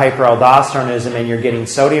with the hyperaldosteronism and you're getting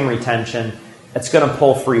sodium retention, it's going to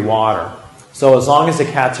pull free water. So as long as the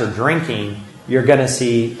cats are drinking, you're going to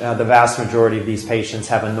see the vast majority of these patients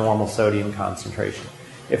have a normal sodium concentration.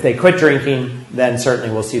 If they quit drinking, then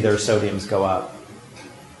certainly we'll see their sodiums go up.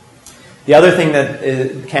 The other thing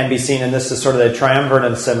that can be seen, and this is sort of the triumvirate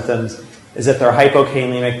of symptoms, is that they're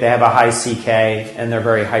hypokalemic, they have a high CK, and they're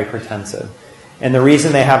very hypertensive. And the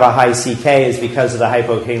reason they have a high CK is because of the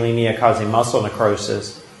hypokalemia causing muscle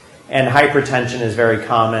necrosis. And hypertension is very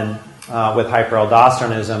common with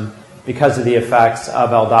hyperaldosteronism because of the effects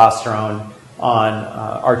of aldosterone on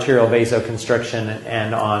arterial vasoconstriction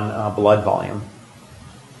and on blood volume.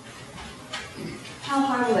 How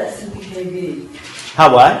high will that CPK be?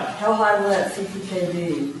 How what? How high will that CPK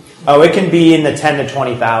be? Oh, it can be in the 10 to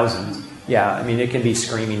 20,000s. Yeah, I mean, it can be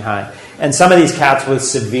screaming high. And some of these cats with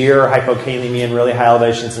severe hypokalemia and really high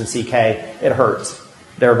elevations in CK, it hurts.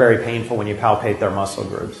 They're very painful when you palpate their muscle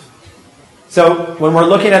groups. So when we're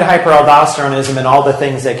looking at hyperaldosteronism and all the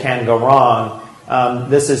things that can go wrong,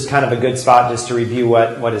 this is kind of a good spot just to review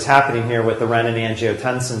what is happening here with the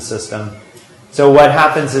renin-angiotensin system. So what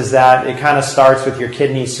happens is that it kind of starts with your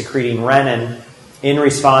kidneys secreting renin in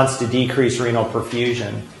response to decreased renal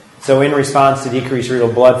perfusion. So in response to decreased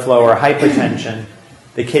renal blood flow or hypotension,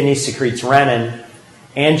 the kidney secretes renin.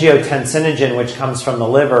 Angiotensinogen, which comes from the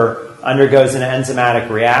liver, undergoes an enzymatic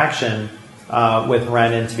reaction with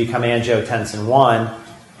renin to become angiotensin 1.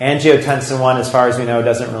 Angiotensin 1, as far as we know,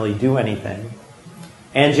 doesn't really do anything.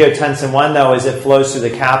 Angiotensin 1, though, as it flows through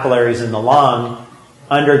the capillaries in the lung,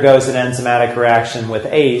 undergoes an enzymatic reaction with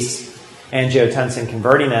ACE, angiotensin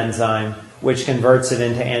converting enzyme, which converts it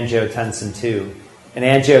into angiotensin 2. And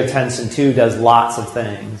angiotensin 2 does lots of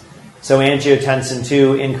things. So angiotensin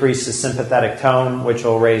 2 increases sympathetic tone, which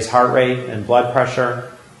will raise heart rate and blood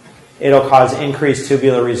pressure. It'll cause increased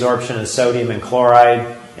tubular resorption of sodium and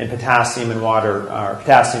chloride and potassium in water, or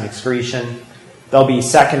potassium excretion. There'll be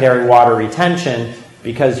secondary water retention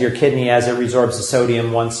because your kidney, as it resorbs the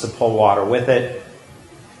sodium, wants to pull water with it.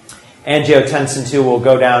 Angiotensin 2 will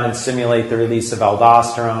go down and stimulate the release of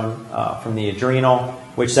aldosterone from the adrenal,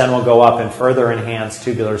 which then will go up and further enhance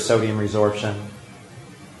tubular sodium resorption.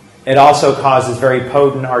 It also causes very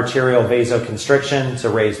potent arterial vasoconstriction to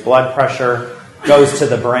raise blood pressure, goes to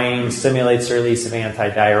the brain, stimulates the release of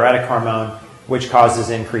antidiuretic hormone, which causes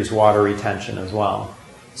increased water retention as well.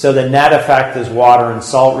 So the net effect is water and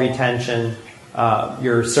salt retention.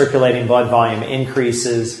 Your circulating blood volume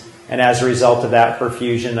increases, and as a result of that,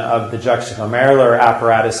 perfusion of the juxtaglomerular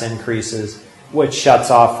apparatus increases, which shuts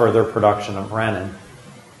off further production of renin.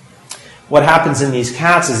 What happens in these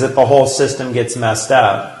cats is that the whole system gets messed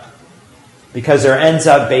up because there ends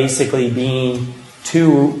up basically being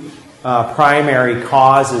two primary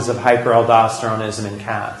causes of hyperaldosteronism in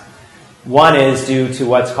cats. One is due to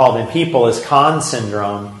what's called in people as Conn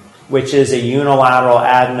syndrome, which is a unilateral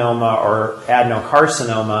adenoma or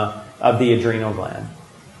adenocarcinoma of the adrenal gland.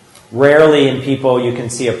 Rarely in people you can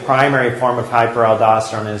see a primary form of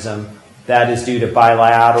hyperaldosteronism that is due to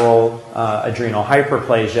bilateral adrenal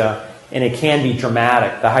hyperplasia, and it can be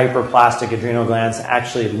dramatic. The hyperplastic adrenal glands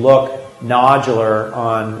actually look nodular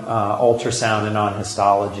on ultrasound and on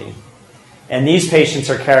histology. And these patients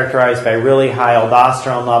are characterized by really high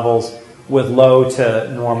aldosterone levels with low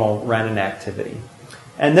to normal renin activity.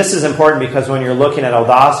 And this is important because when you're looking at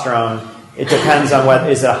aldosterone, it depends on what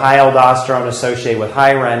is a high aldosterone associated with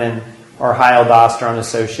high renin or high aldosterone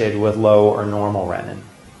associated with low or normal renin.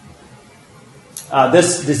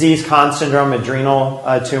 This disease, Conn syndrome,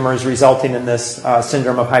 adrenal tumors resulting in this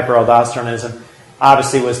syndrome of hyperaldosteronism,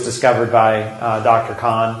 obviously was discovered by Dr.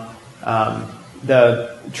 Conn.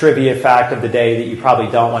 The trivia fact of the day that you probably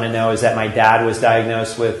don't want to know is that my dad was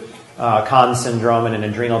diagnosed with Conn syndrome and an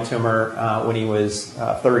adrenal tumor when he was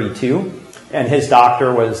 32. And his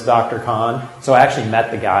doctor was Dr. Conn. So I actually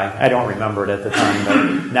met the guy. I don't remember it at the time,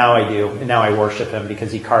 but now I do. And now I worship him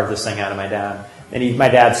because he carved this thing out of my dad. And my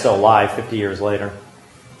dad's still alive 50 years later.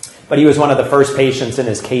 But he was one of the first patients in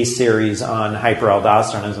his case series on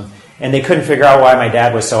hyperaldosteronism. And they couldn't figure out why my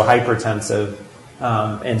dad was so hypertensive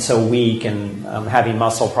and so weak and having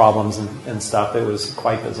muscle problems and stuff. It was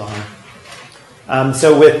quite bizarre.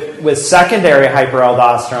 So with secondary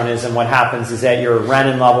hyperaldosteronism, what happens is that your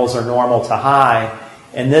renin levels are normal to high,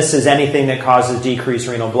 and this is anything that causes decreased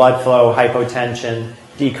renal blood flow, hypotension,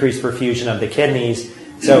 decreased perfusion of the kidneys,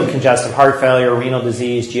 so congestive heart failure, renal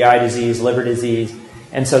disease, GI disease, liver disease.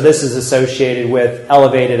 And so this is associated with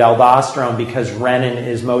elevated aldosterone because renin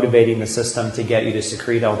is motivating the system to get you to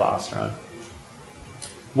secrete aldosterone.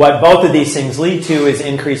 What both of these things lead to is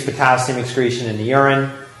increased potassium excretion in the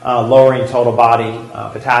urine, lowering total body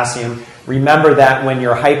potassium. Remember that when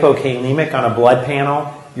you're hypokalemic on a blood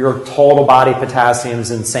panel, your total body potassium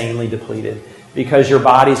is insanely depleted because your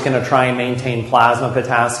body's going to try and maintain plasma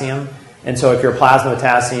potassium. And so if your plasma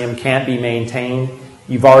potassium can't be maintained,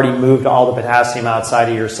 you've already moved all the potassium outside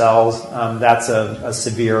of your cells. That's a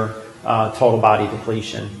severe total body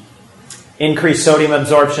depletion. Increased sodium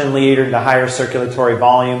absorption leading to higher circulatory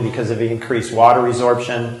volume because of increased water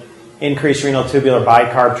resorption. Increased renal tubular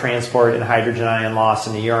bicarb transport and hydrogen ion loss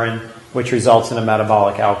in the urine, which results in a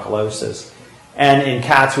metabolic alkalosis. And in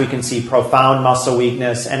cats, we can see profound muscle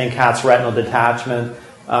weakness, and in cats, retinal detachment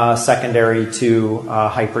secondary to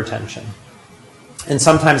hypertension. And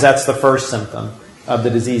sometimes that's the first symptom. of the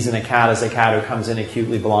disease in a cat is a cat who comes in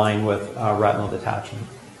acutely blind with retinal detachment.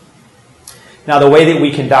 Now, the way that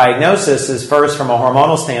we can diagnose this is first from a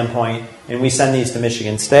hormonal standpoint, and we send these to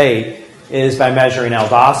Michigan State, is by measuring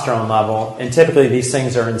aldosterone level, and typically these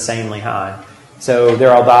things are insanely high. So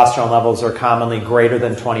their aldosterone levels are commonly greater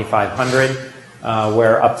than 2,500,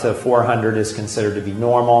 where up to 400 is considered to be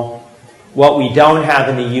normal. What we don't have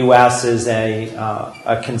in the U.S. is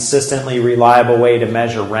a consistently reliable way to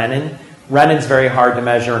measure renin. Renin's very hard to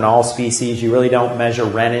measure in all species. You really don't measure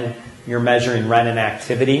renin. You're measuring renin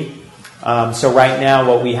activity. So right now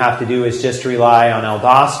what we have to do is just rely on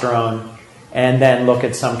aldosterone and then look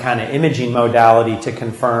at some kind of imaging modality to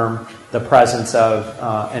confirm the presence of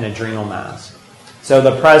an adrenal mass. So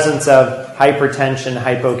the presence of hypertension,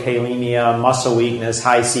 hypokalemia, muscle weakness,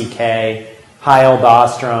 high CK, high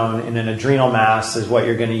aldosterone in an adrenal mass is what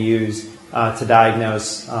you're going to use to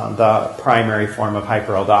diagnose the primary form of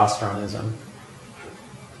hyperaldosteronism.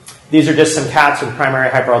 These are just some cats with primary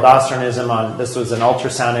hyperaldosteronism. This was an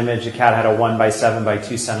ultrasound image. The cat had a 1 by 7 by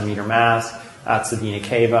 2 centimeter mass. That's the vena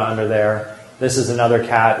cava under there. This is another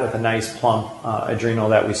cat with a nice plump adrenal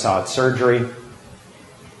that we saw at surgery.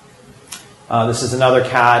 This is another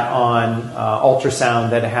cat on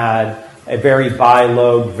ultrasound that had a very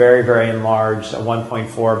bilobe, very, very enlarged, a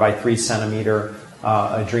 1.4 by 3 centimeter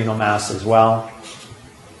adrenal mass as well.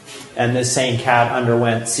 And this same cat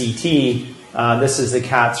underwent CT. This is the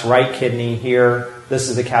cat's right kidney here. This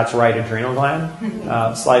is the cat's right adrenal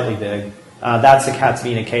gland, slightly big. That's the cat's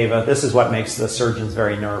vena cava. This is what makes the surgeons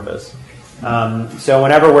very nervous. So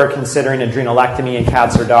whenever we're considering adrenalectomy in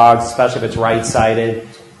cats or dogs, especially if it's right-sided,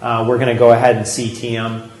 we're going to go ahead and CT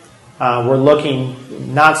them. We're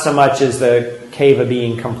looking not so much as the cava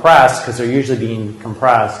being compressed, because they're usually being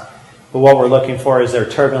compressed, but what we're looking for is their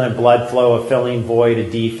turbulent blood flow, a filling void, a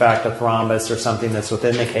defect, a thrombus, or something that's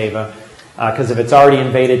within the cava. Because if it's already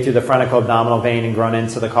invaded through the frontoabdominal vein and grown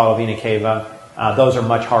into the caudal vena cava, those are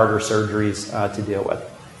much harder surgeries to deal with.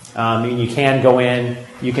 You can go in,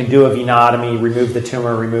 you can do a venotomy, remove the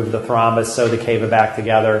tumor, remove the thrombus, sew the cava back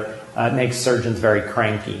together. It makes surgeons very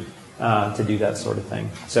cranky to do that sort of thing.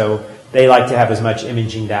 So they like to have as much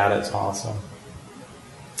imaging data as possible.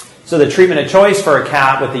 So the treatment of choice for a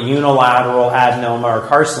cat with a unilateral adenoma or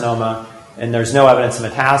carcinoma, and there's no evidence of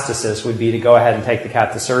metastasis, would be to go ahead and take the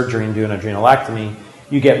cat to surgery and do an adrenalectomy.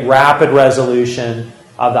 You get rapid resolution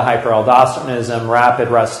of the hyperaldosteronism, rapid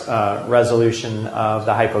resolution of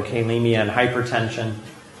the hypokalemia and hypertension.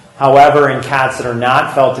 However, in cats that are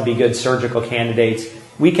not felt to be good surgical candidates,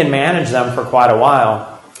 we can manage them for quite a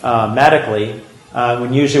while medically,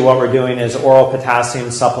 when usually what we're doing is oral potassium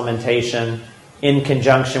supplementation in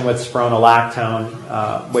conjunction with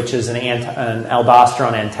spironolactone, which is an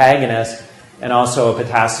aldosterone antagonist and also a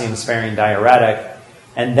potassium-sparing diuretic.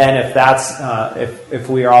 And then if that's if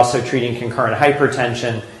we are also treating concurrent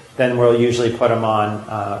hypertension, then we'll usually put them on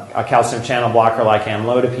a calcium channel blocker like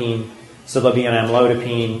amlodipine. So there'll be an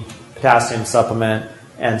amlodipine, potassium supplement,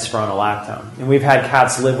 and spironolactone. And we've had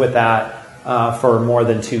cats live with that for more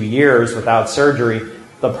than 2 years without surgery.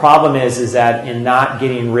 The problem is that in not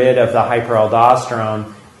getting rid of the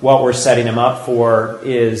hyperaldosterone, what we're setting them up for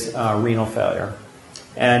is renal failure.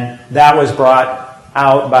 And that was brought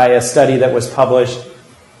out by a study that was published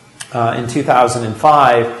in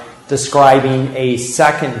 2005 describing a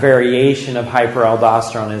second variation of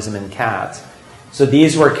hyperaldosteronism in cats. So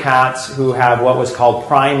these were cats who have what was called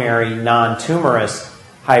primary non-tumorous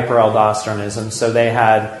hyperaldosteronism. So they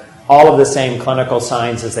had all of the same clinical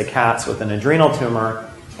signs as the cats with an adrenal tumor,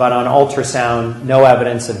 but on ultrasound, no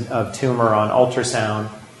evidence of tumor on ultrasound.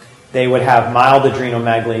 They would have mild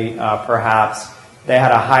adrenomegaly, perhaps. They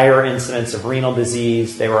had a higher incidence of renal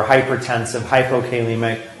disease. They were hypertensive,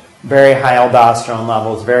 hypokalemic, very high aldosterone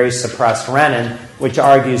levels, very suppressed renin, which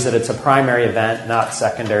argues that it's a primary event, not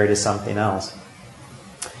secondary to something else.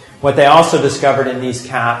 What they also discovered in these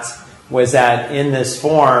cats was that in this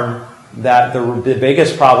form, that the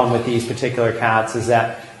biggest problem with these particular cats is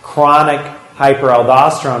that chronic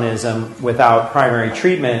hyperaldosteronism without primary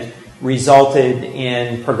treatment resulted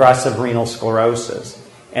in progressive renal sclerosis.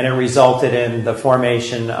 And it resulted in the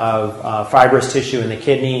formation of fibrous tissue in the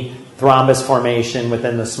kidney, thrombus formation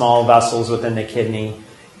within the small vessels within the kidney,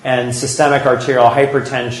 and systemic arterial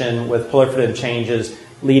hypertension with proliferative changes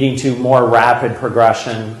leading to more rapid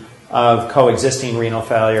progression of coexisting renal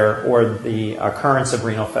failure or the occurrence of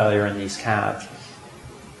renal failure in these cats.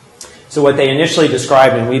 So what they initially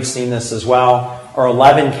described, and we've seen this as well, are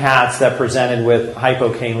 11 cats that presented with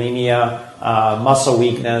hypokalemia, muscle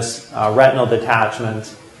weakness, retinal detachment.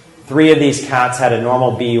 3 of these cats had a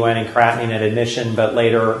normal BUN and creatinine at admission, but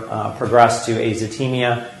later progressed to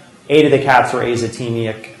azotemia. 8 of the cats were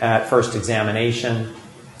azotemic at first examination.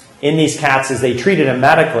 In these cats, as they treated them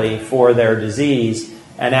medically for their disease,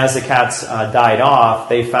 and as the cats died off,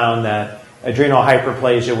 they found that adrenal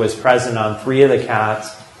hyperplasia was present on 3 of the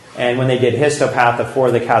cats. And when they did histopath of 4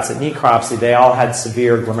 of the cats at necropsy, they all had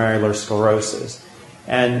severe glomerular sclerosis.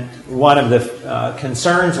 And one of the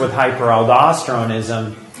concerns with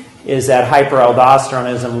hyperaldosteronism is that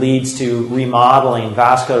hyperaldosteronism leads to remodeling,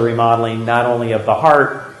 vascular remodeling, not only of the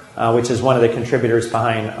heart, which is one of the contributors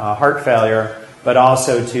behind heart failure, but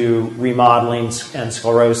also to remodeling and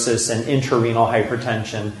sclerosis and intrarenal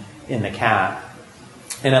hypertension in the cat.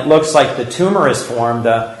 And it looks like the tumorous form,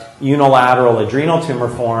 the unilateral adrenal tumor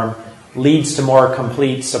form, leads to more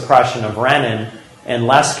complete suppression of renin and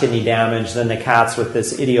less kidney damage than the cats with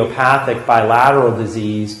this idiopathic bilateral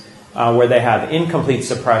disease, where they have incomplete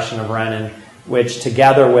suppression of renin, which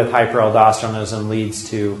together with hyperaldosteronism leads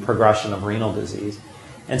to progression of renal disease.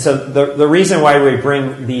 And so the reason why we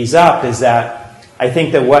bring these up is that I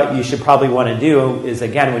think that what you should probably want to do is,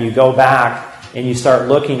 again, when you go back and you start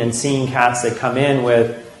looking and seeing cats that come in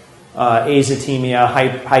with azotemia,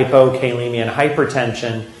 hypokalemia, and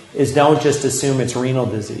hypertension, is don't just assume it's renal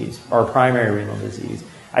disease or primary renal disease.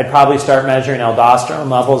 I'd probably start measuring aldosterone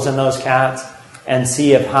levels in those cats and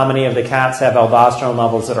see if how many of the cats have aldosterone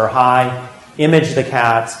levels that are high, image the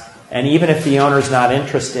cats, and even if the owner's not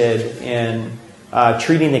interested in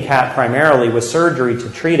treating the cat primarily with surgery to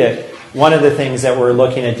treat it, one of the things that we're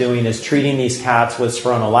looking at doing is treating these cats with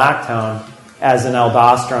spironolactone as an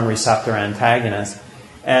aldosterone receptor antagonist.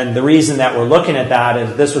 And the reason that we're looking at that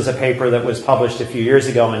is this was a paper that was published a few years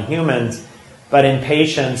ago in humans, but in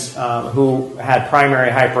patients who had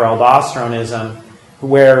primary hyperaldosteronism,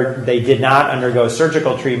 where they did not undergo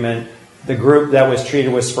surgical treatment, the group that was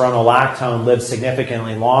treated with spironolactone lived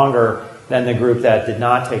significantly longer than the group that did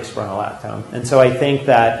not take spironolactone. And so I think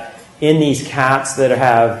that in these cats that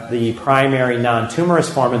have the primary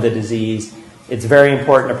non-tumorous form of the disease, it's very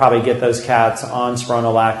important to probably get those cats on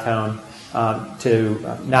spironolactone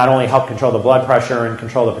to not only help control the blood pressure and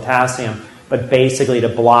control the potassium, but basically to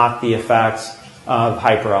block the effects of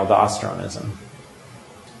hyperaldosteronism.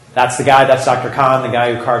 That's the guy, that's Dr. Khan, the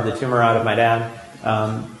guy who carved the tumor out of my dad.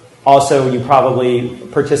 Also, you probably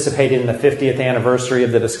participated in the 50th anniversary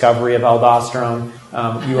of the discovery of aldosterone.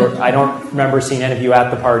 I don't remember seeing any of you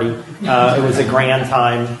at the party. It was a grand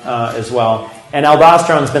time as well. And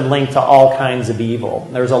aldosterone's been linked to all kinds of evil.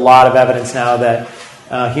 There's a lot of evidence now that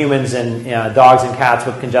humans and dogs and cats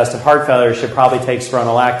with congestive heart failure should probably take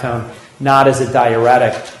spironolactone, not as a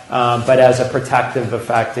diuretic, but as a protective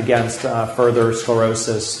effect against further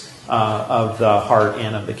sclerosis of the heart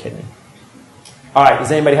and of the kidney. All right,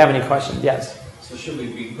 does anybody have any questions? Yes? So should we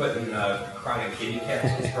be putting chronic kidney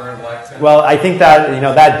cats with spironolactone? Well, I think that,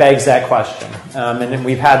 that begs that question. And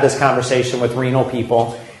we've had this conversation with renal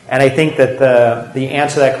people, and I think that the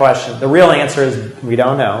answer to that question, the real answer is we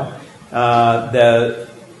don't know.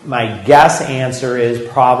 My guess answer is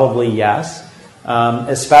probably yes,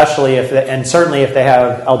 especially and certainly if they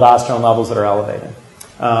have aldosterone levels that are elevated.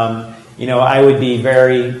 I would be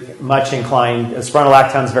very much inclined,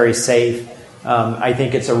 spironolactone is very safe. I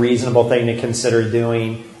think it's a reasonable thing to consider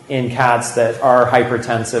doing in cats that are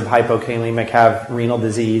hypertensive, hypokalemic, have renal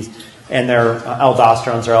disease, and their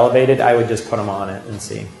aldosterones are elevated. I would just put them on it and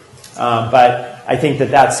see. But I think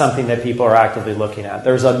that that's something that people are actively looking at.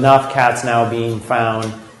 There's enough cats now being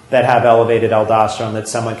found that have elevated aldosterone that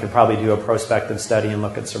someone could probably do a prospective study and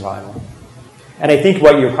look at survival. And I think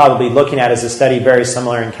what you're probably looking at is a study very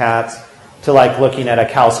similar in cats to like looking at a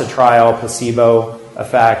calcitriol placebo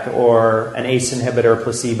effect or an ACE inhibitor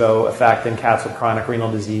placebo effect in cats with chronic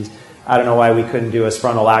renal disease. I don't know why we couldn't do a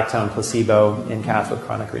spironolactone placebo in cats with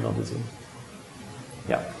chronic renal disease.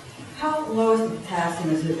 Yeah. How low is the potassium?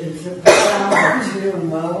 Is it down to 2 and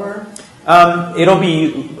lower? It'll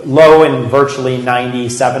be low in virtually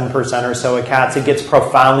 97% or so of cats. It gets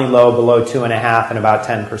profoundly low below 2.5 in about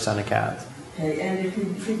 10% of cats. Okay, and if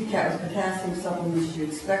you treat the cat with potassium supplements, do you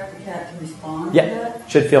expect the cat to respond Yeah, to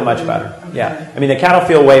that? should feel much better. Okay. Yeah, I mean the cat will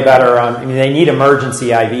feel way better. They need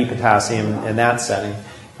emergency IV potassium in that setting.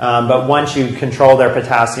 But once you control their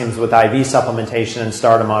potassiums with IV supplementation and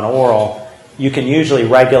start them on oral, you can usually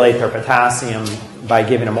regulate their potassium by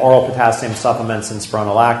giving them oral potassium supplements and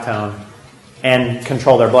spironolactone, and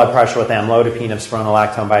control their blood pressure with amlodipine if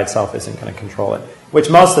spironolactone by itself isn't going to control it,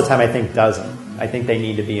 which most of the time I think doesn't. I think they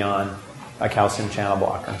need to be on a calcium channel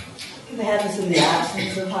blocker. Can they have this in the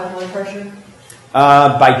absence of high blood pressure?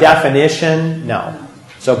 By definition, no.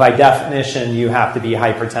 So by definition, you have to be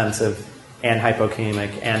hypertensive and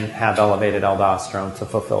hypokalemic and have elevated aldosterone to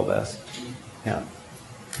fulfill this. Yeah.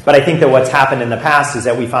 But I think that what's happened in the past is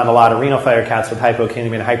that we found a lot of renal failure cats with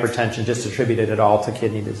hypokidney and hypertension, just attributed it all to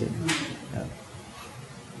kidney disease. Yeah.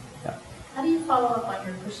 Yeah. How do you follow up on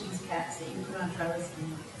your Cushing's cats that you put on Travis?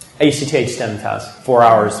 ACTH stem test, 4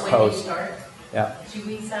 hours When post. do you start? Yeah. 2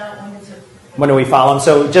 weeks out? When do we follow them?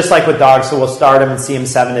 So just like with dogs, so we'll start them and see them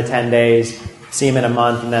 7 to 10 days, see them in a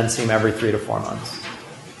month, and then see them every 3 to 4 months.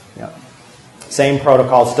 Yeah. Same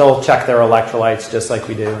protocol, still check their electrolytes just like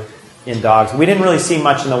we do in dogs. We didn't really see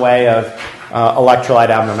much in the way of electrolyte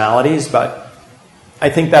abnormalities, but I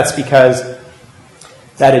think that's because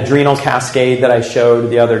that adrenal cascade that I showed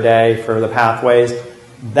the other day for the pathways,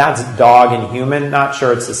 that's dog and human. Not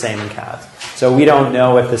sure it's the same in cats. So we don't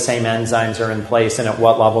know if the same enzymes are in place and at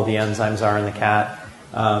what level the enzymes are in the cat.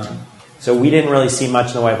 So we didn't really see much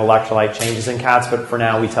in the way of electrolyte changes in cats, but for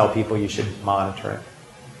now we tell people you should monitor it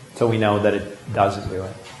so we know that it doesn't do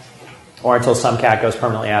it. Or until some cat goes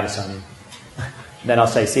permanently out of sodium. Then I'll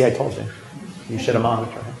say, see, I told you. You should have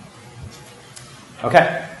monitored it.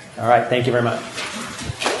 Okay. All right. Thank you very much.